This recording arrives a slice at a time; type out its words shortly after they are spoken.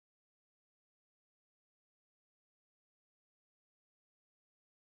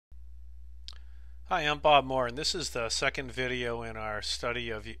Hi, I'm Bob Moore, and this is the second video in our study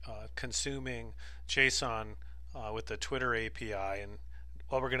of consuming JSON with the Twitter API. And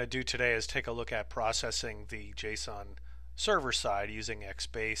what we're going to do today is take a look at processing the JSON server side using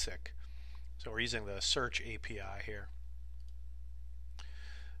XBasic. So we're using the search API here.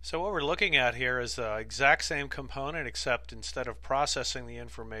 So what we're looking at here is the exact same component, except instead of processing the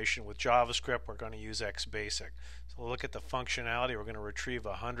information with JavaScript, we're going to use XBasic. So we'll look at the functionality. We're going to retrieve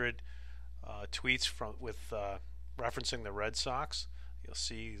 100 tweets with referencing the Red Sox. You'll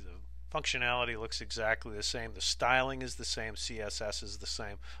see the functionality looks exactly the same. The styling is the same. CSS is the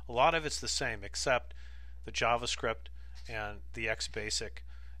same. A lot of it's the same except the JavaScript and the XBasic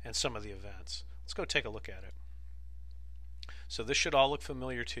and some of the events. Let's go take a look at it. So this should all look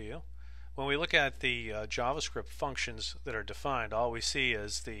familiar to you. When we look at the JavaScript functions that are defined, all we see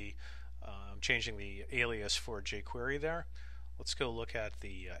is the changing the alias for jQuery there. Let's go look at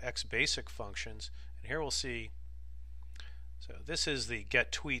the XBasic functions, and here we'll see, so this is the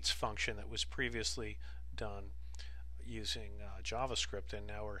get tweets function that was previously done using JavaScript, and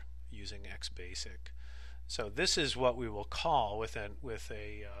now we're using XBasic. So this is what we will call with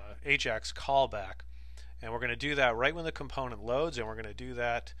a AJAX callback, and we're going to do that right when the component loads, and we're going to do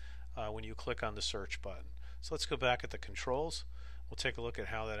that when you click on the search button. So let's go back at the controls. We'll take a look at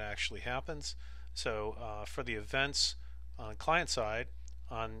how that actually happens. So for the events on client side,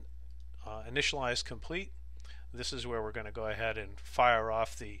 on initialize complete, this is where we're going to go ahead and fire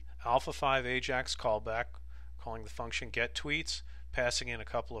off the alpha 5 AJAX callback, calling the function get tweets, passing in a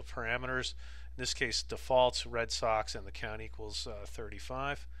couple of parameters. In this case, defaults, Red Sox, and the count equals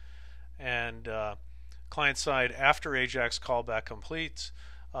 35. And client side, after AJAX callback completes,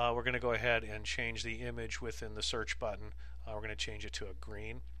 we're going to go ahead and change the image within the search button. We're going to change it to a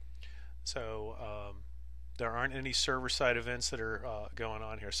green. So there aren't any server-side events that are going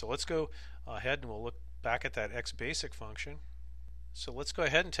on here. So let's go ahead and we'll look back at that XBasic function. So let's go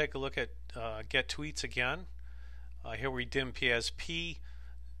ahead and take a look at get tweets again. Here we dim P as P.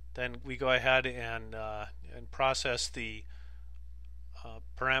 Then we go ahead and process the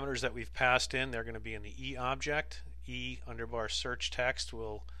parameters that we've passed in. They're going to be in the E object. E underbar search text.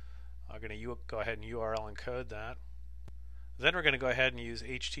 We'll going to go ahead and URL encode that. Then we're going to go ahead and use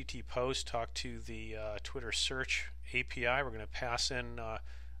HTTP post, talk to the Twitter search API. We're going to pass in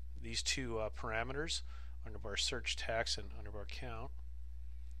these two parameters, underbar search text and underbar count.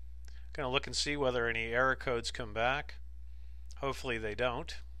 Going to look and see whether any error codes come back. Hopefully they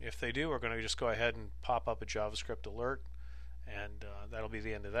don't. If they do, we're going to just go ahead and pop up a JavaScript alert, and that'll be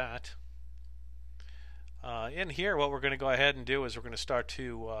the end of that. In here, what we're going to go ahead and do is we're going to start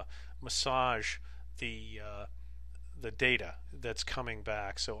to massage the data that's coming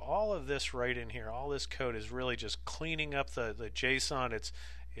back. So all of this right in here, all this code is really just cleaning up the JSON.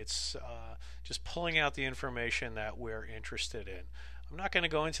 It's just pulling out the information that we're interested in. I'm not going to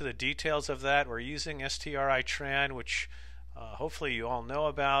go into the details of that. We're using stritran, which hopefully you all know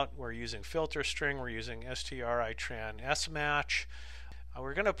about. We're using filter string. We're using stritran smatch.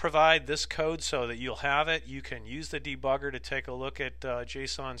 We're going to provide this code so that you'll have it. You can use the debugger to take a look at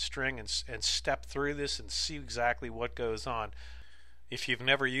JSON string and step through this and see exactly what goes on. If you've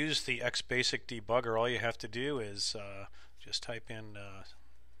never used the XBasic debugger, all you have to do is just type in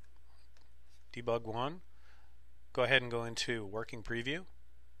debug1. Go ahead and go into working preview.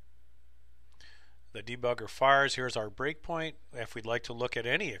 The debugger fires. Here's our breakpoint. If we'd like to look at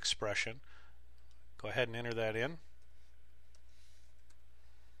any expression, go ahead and enter that in.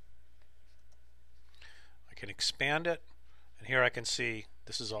 I can expand it, and here I can see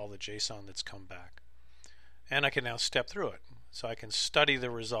this is all the JSON that's come back. And I can now step through it. So I can study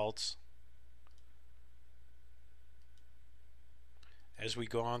the results as we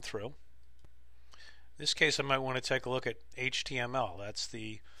go on through. In this case, I might want to take a look at HTML. That's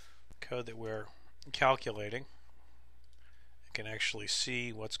the code that we're calculating. I can actually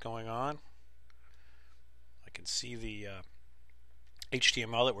see what's going on. I can see the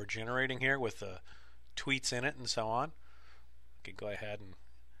HTML that we're generating here with the tweets in it and so on. I can go ahead and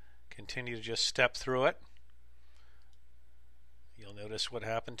continue to just step through it. You'll notice what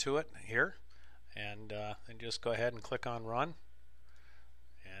happened to it here, and just go ahead and click on run,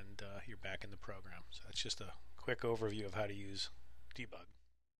 and you're back in the program. So that's just a quick overview of how to use debug.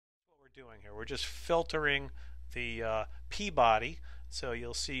 What we're doing here, we're just filtering the P body. So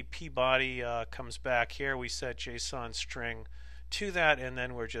you'll see P body comes back here. We set JSON string to that, and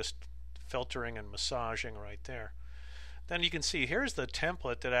then we're just filtering and massaging right there. Then you can see here's the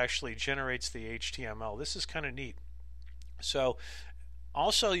template that actually generates the HTML. This is kind of neat. So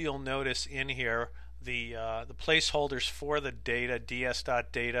also you'll notice in here the placeholders for the data,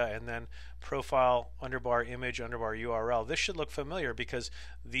 ds.data, and then profile underbar image underbar URL. This should look familiar because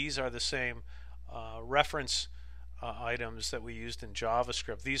these are the same reference items that we used in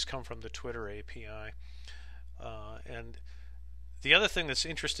JavaScript. These come from the Twitter API. And the other thing that's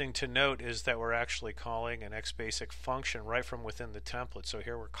interesting to note is that we're actually calling an XBasic function right from within the template. So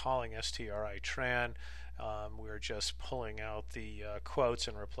here we're calling stritran. We're just pulling out the quotes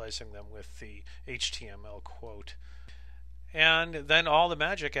and replacing them with the HTML quote. And then all the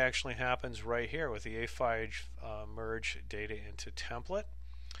magic actually happens right here with the A5 merge data into template.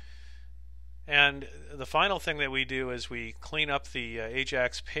 And the final thing that we do is we clean up the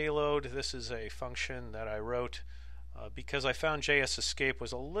Ajax payload. This is a function that I wrote because I found JS escape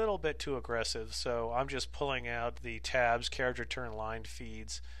was a little bit too aggressive. So I'm just pulling out the tabs, carriage return, line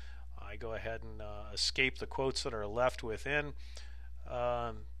feeds. I go ahead and escape the quotes that are left within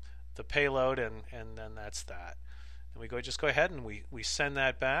the payload, and then that's that. And we just go ahead and we send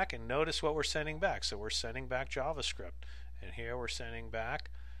that back, and notice what we're sending back. So we're sending back JavaScript, and here we're sending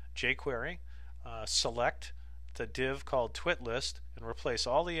back jQuery. Select the div called twit_list and replace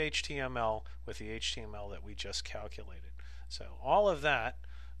all the HTML with the HTML that we just calculated. So all of that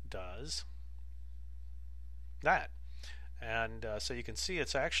does that. And so you can see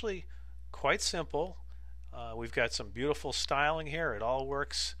it's actually quite simple. We've got some beautiful styling here. It all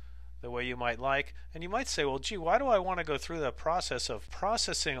works the way you might like. And you might say, well, gee, why do I want to go through the process of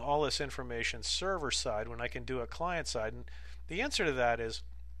processing all this information server side when I can do it client side? And the answer to that is,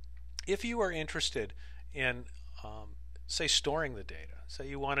 if you are interested in, say, storing the data, say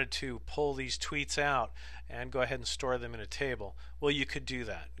you wanted to pull these tweets out and go ahead and store them in a table, well, you could do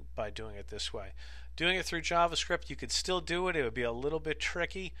that by doing it this way. Doing it through JavaScript, you could still do it. It would be a little bit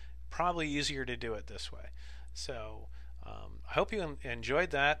tricky. Probably easier to do it this way. So I hope you enjoyed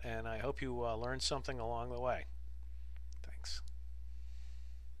that, and I hope you learned something along the way. Thanks.